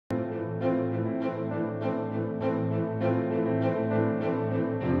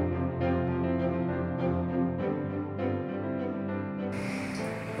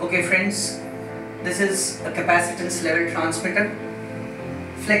Okay friends, this is a capacitance level transmitter,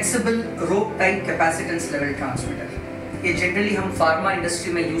 flexible rope type capacitance level transmitter. ये generally हम pharma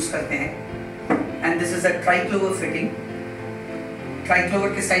industry में use करते हैं and this is a triclover fitting.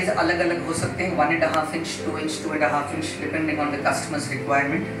 Triclover के size अलग अलग हो सकते हैं, 1.5 inch, 2 inch, 2.5 inch depending on the customer's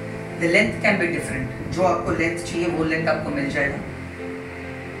requirement. The length can be different. जो आपको length चाहिए वो length आपको मिल जाएगा.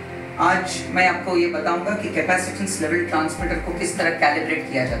 आज मैं आपको ये बताऊंगा कि कैपेसिटेंस लेवल ट्रांसमीटर को किस तरह कैलिब्रेट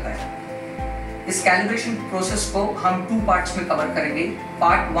किया जाता है। इस कैलिब्रेशन प्रोसेस को हम 2 पार्ट्स में कवर करेंगे,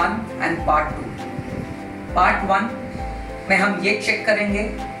 पार्ट 1 एंड पार्ट 2। पार्ट 1 में हम ये चेक करेंगे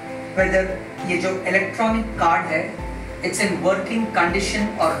वेदर ये जो इलेक्ट्रॉनिक कार्ड है इट्स इन वर्किंग कंडीशन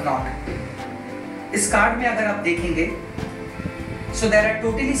और नॉट। इस कार्ड में अगर आप देखेंगे so there are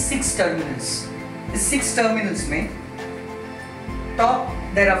totally 6 terminals. इस 6 टर्मिनल्स में top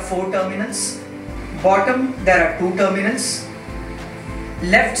there are 4 terminals, bottom there are 2 terminals,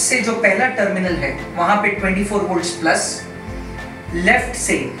 left से जो पहला टर्मिनल है वहां पे 24 वोल्ट्स प्लस, लेफ्ट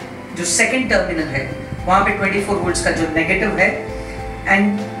से जो सेकंड टर्मिनल है वहां पे 24 वोल्ट्स का जो नेगेटिव है,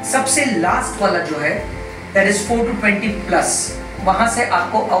 एंड सबसे लास्ट वाला जो है that is 4 to 20 प्लस, वहां से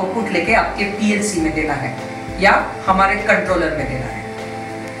आपको आउटपुट लेके आपके पीएलसी में देना है या हमारे कंट्रोलर में देना है।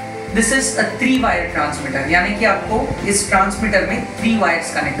 This is a 3 wire transmitter, यानी कि आपको इस ट्रांसमीटर में 3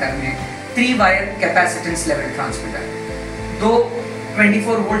 वायर्स कनेक्ट करने हैं। 3 wire capacitance level transmitter, 2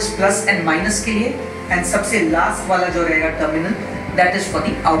 24 volts plus and minus के लिए, एंड सबसे लास्ट वाला जो रहेगा terminal that is for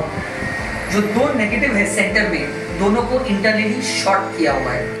the output. जो 2 नेगेटिव है सेंटर में, दोनों को इंटरनली शॉर्ट किया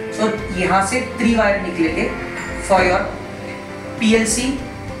हुआ है। सो यहाँ से 3 वायर निकलेंगे फॉर योर पीएलसी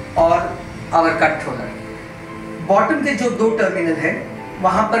और आवर कंट्रोलर। बॉटम के जो 2 टर्मिनल है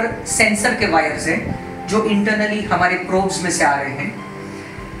वहां पर सेंसर के वायर्स हैं जो इंटरनली हमारे प्रोब्स में से आ रहे हैं।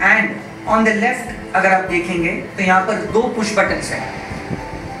 एंड ऑन द लेफ्ट अगर आप देखेंगे तो यहाँ पर 2 पुश बटन्स हैं,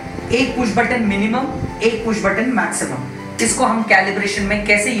 एक पुश बटन मिनिमम, एक पुश बटन मैक्सिमम। इसको हम कैलिब्रेशन में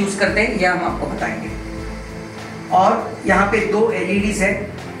कैसे यूज करते हैं यह हम आपको बताएंगे। और यहाँ पे 2 एलईडीज है।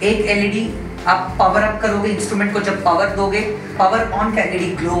 एक एलईडी आप पावर अप करोगे इंस्ट्रूमेंट को, जब पावर दोगे पावर ऑन का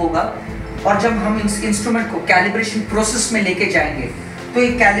एलईडी ग्लो होगा, और जब हम इस इंस्ट्रूमेंट को कैलिब्रेशन प्रोसेस में लेके जाएंगे तो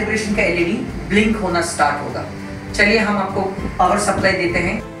ये कैलिब्रेशन का एलईडी ब्लिंक होना स्टार्ट होगा। चलिए हम आपको पावर सप्लाई देते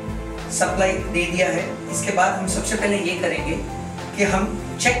हैं। सप्लाई दे दिया है। इसके बाद हम सबसे पहले ये करेंगे कि हम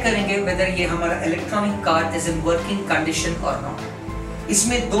चेक करेंगे वेदर ये हमारा electronic card is in working condition और नॉट।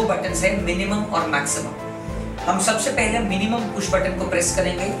 इसमें 2 बटन्स हैं, मिनिमम और मैक्सिमम। हम सबसे पहले मिनिमम पुश बटन को प्रेस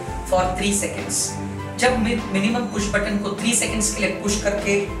करेंगे फॉर 3 सेकेंड्स। जब मिनिमम पुश बटन को 3 सेकेंड्स के लिए पुश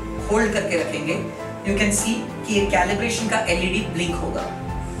करके होल्ड करके रखेंगे, यू कैन सी कि ये कैलिब्रेशन का एलईडी ब्लिंक होगा।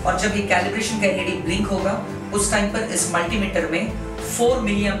 और जब ये कैलिब्रेशन का एलईडी ब्लिंक होगा उस टाइम पर इस मल्टीमीटर में 4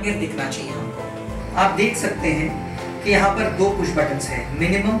 मिली एम्पियर दिखना चाहिए हमको। आप देख सकते हैं कि यहाँ पर 2 पुश बटन्स हैं,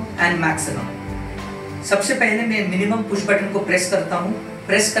 मिनिमम एंड मैक्सिमम। सबसे पहले मैं मिनिमम पुश बटन को प्रेस करता हूँ,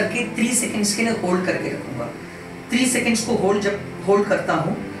 प्रेस करके 3 सेकेंड्स के लिए होल्ड करके रखूंगा। 3 सेकेंड्स को जब होल्ड करता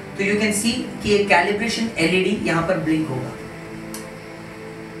हूँ तो यू कैन सी कि ये कैलिब्रेशन एलईडी यहाँ पर ब्लिंक होगा।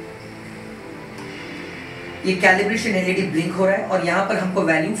 ये कैलिब्रेशन एलईडी ब्लिंक हो रहा है और यहाँ पर हमको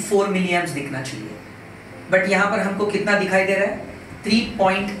वैल्यू 4 मिली एम्प्स दिखना चाहिए, बट यहाँ पर हमको कितना दिखाई दे रहा है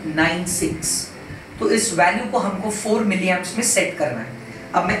 3.96। तो इस वैल्यू को हमको 4 मिली एम्प्स में सेट करना है।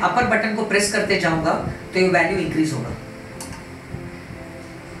 अब मैं अपर बटन को प्रेस करते जाऊंगा तो ये वैल्यू इंक्रीज होगा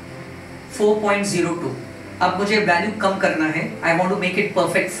 4.02। अब मुझे वैल्यू कम करना है, I want to make it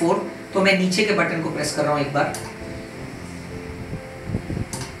perfect 4, तो मैं नीचे के बटन को प्रेस कर रहा हूँ एक बार।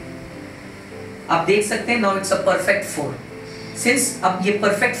 आप देख सकते हैं now it's a perfect 4। Since अब ये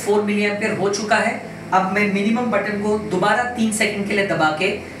परफेक्ट 4 मिली एम्पियर हो चुका है, अब मैं मिनिमम बटन को दोबारा 3 सेकंड के लिए दबा के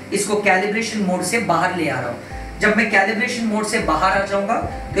इसको कैलिब्रेशन मोड से बाहर ले आ रहा हूँ। जब मैं कैलिब्रेशन मोड से बाहर आ जाऊंगा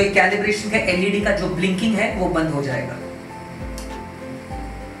तो ये कैलिब्रेशन का एलईडी का जो ब्लिंकिंग है वो बंद हो जाएगा।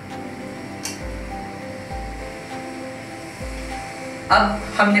 अब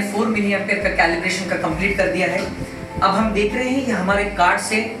हमने 4 मिली एम्पियर का कैलिब्रेशन का कंप्लीट कर दिया है। अब हम देख रहे हैं कि हमारे कार्ड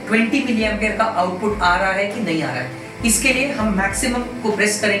से 20 मिली एम्पियर का आउटपुट आ रहा है कि नहीं आ रहा है। इसके लिए हम मैक्सिमम को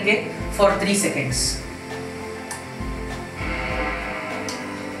प्रेस करेंगे फॉर 3 सेकेंड्स।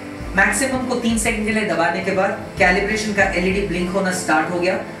 मैक्सिमम को 3 सेकंड के लिए दबाने के बाद कैलिब्रेशन का एलईडी ब्लिंक होना स्टार्ट हो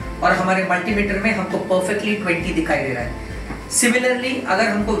गया और हमारे मल्टीमीटर में हमको परफेक्टली 20 दिखाई दे रहा है। सिमिलरली अगर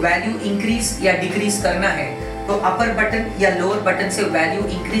हमको वैल्यू इंक्रीज या डिक्रीज करना है तो अपर बटन या लोअर बटन से वैल्यू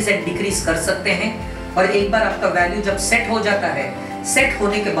इंक्रीज एंड डिक्रीज कर सकते हैं। और एक बार आपका वैल्यू जब सेट हो जाता है, सेट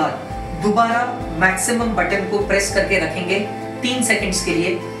होने के बाद दोबारा मैक्सिमम बटन को प्रेस करके रखेंगे 3 सेकंड्स के लिए,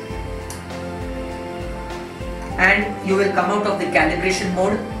 and you will come out of the calibration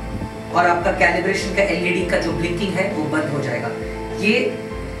mode और आपका कैलिब्रेशन का एलईडी का जो ब्लिंकिंग है वो बंद हो जाएगा। ये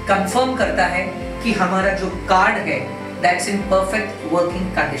कंफर्म करता है कि हमारा जो कार्ड है that's in perfect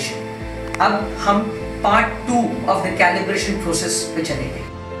working condition. अब हम part 2 of the calibration process पे चलेंगे।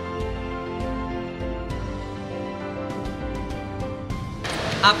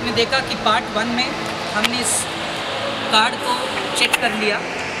 आपने देखा कि पार्ट 1 में हमने इस कार्ड को चेक कर लिया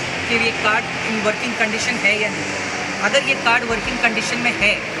कि ये कार्ड इन वर्किंग कंडीशन है या नहीं। अगर ये कार्ड वर्किंग कंडीशन में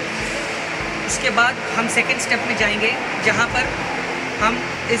है, उसके बाद हम सेकेंड स्टेप में जाएंगे जहाँ पर हम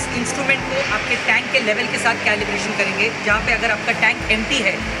इस इंस्ट्रूमेंट को आपके टैंक के लेवल के साथ कैलिब्रेशन करेंगे। जहाँ पे अगर आपका टैंक एम्प्टी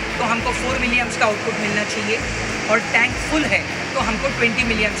है तो हमको 4 मिलीएम्प्स का आउटपुट मिलना चाहिए, और टैंक फुल है तो हमको 20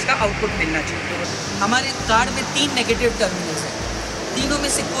 मिलीएम्प्स का आउटपुट मिलना चाहिए। हमारे कार्ड में 3 नेगेटिव टर्मिनल्स हैं। तीनों में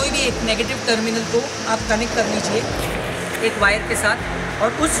से कोई भी एक नेगेटिव टर्मिनल को आप कनेक्ट कर लीजिए एक वायर के साथ, और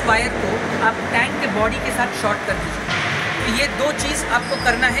उस वायर को आप टैंक के बॉडी के साथ शॉर्ट कर दीजिए। तो ये 2 चीज़ आपको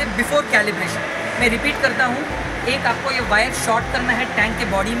करना है बिफोर कैलिब्रेशन। मैं रिपीट करता हूँ, एक आपको ये वायर शॉर्ट करना है टैंक के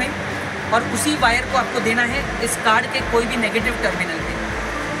बॉडी में, और उसी वायर को आपको देना है इस कार्ड के कोई भी नेगेटिव टर्मिनल पे।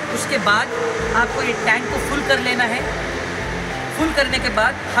 उसके बाद आपको ये टैंक को फुल कर लेना है। फुल करने के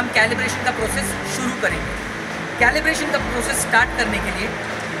बाद हम कैलिब्रेशन का प्रोसेस शुरू करेंगे। कैलिब्रेशन का प्रोसेस स्टार्ट करने के लिए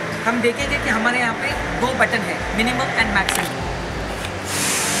हम देखेंगे कि हमारे यहाँ पे 2 बटन है, मिनिमम एंड मैक्सिमम।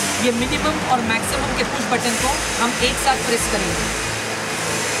 ये मिनिमम और मैक्सिमम के पुश बटन को हम एक साथ प्रेस करेंगे।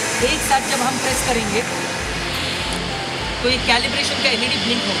 एक साथ जब हम प्रेस करेंगे तो ये कैलिब्रेशन का एलईडी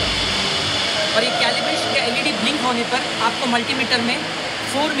ब्लिंक होगा, और ये कैलिब्रेशन का एलईडी ब्लिंक होने पर आपको मल्टीमीटर में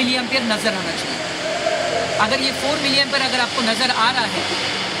 4 मिलीएम्पियर नज़र आना चाहिए। अगर ये 4 मिलीएम्पियर अगर आपको नज़र आ रहा है,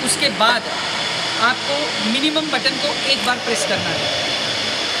 उसके बाद आपको मिनिमम बटन को एक बार प्रेस करना है।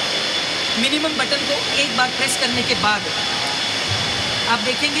 मिनिमम बटन को एक बार प्रेस करने के बाद आप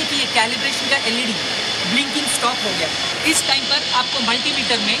देखेंगे कि ये कैलिब्रेशन का एलईडी ब्लिंकिंग स्टॉप हो गया। इस टाइम पर आपको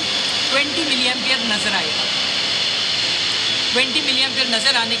मल्टीमीटर में 20 मिलीएम्पियर नज़र आएगा। 20 मिलीएम्पियर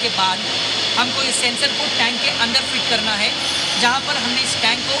नज़र आने के बाद हमको इस सेंसर को टैंक के अंदर फिट करना है, जहाँ पर हमने इस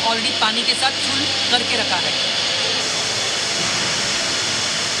टैंक को ऑलरेडी पानी के साथ फुल करके रखा है।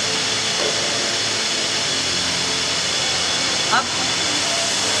 अब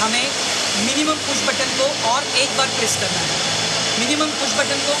हमें मिनिमम पुश बटन को और एक बार प्रेस करना है। मिनिमम पुश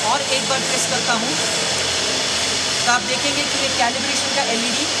बटन को और एक बार प्रेस करता हूँ तो आप देखेंगे कि ये कैलिब्रेशन का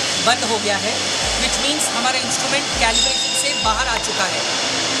एलईडी बंद हो गया है, विच मीन्स हमारा इंस्ट्रूमेंट कैलिब्रेशन से बाहर आ चुका है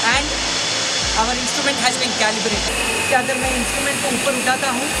and our instrument has been calibrated. कि अगर मैं इंस्ट्रूमेंट को ऊपर उठाता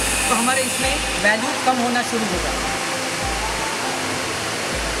हूँ तो हमारे इसमें वैल्यू कम होना शुरू होगा,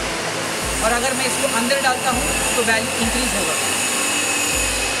 और अगर मैं इसको अंदर डालता हूँ तो वैल्यू इंक्रीज होगा।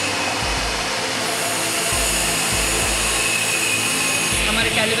 हमारे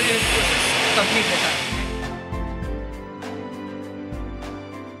कैलिब्रेशन प्रोसेस कंप्लीट होता है।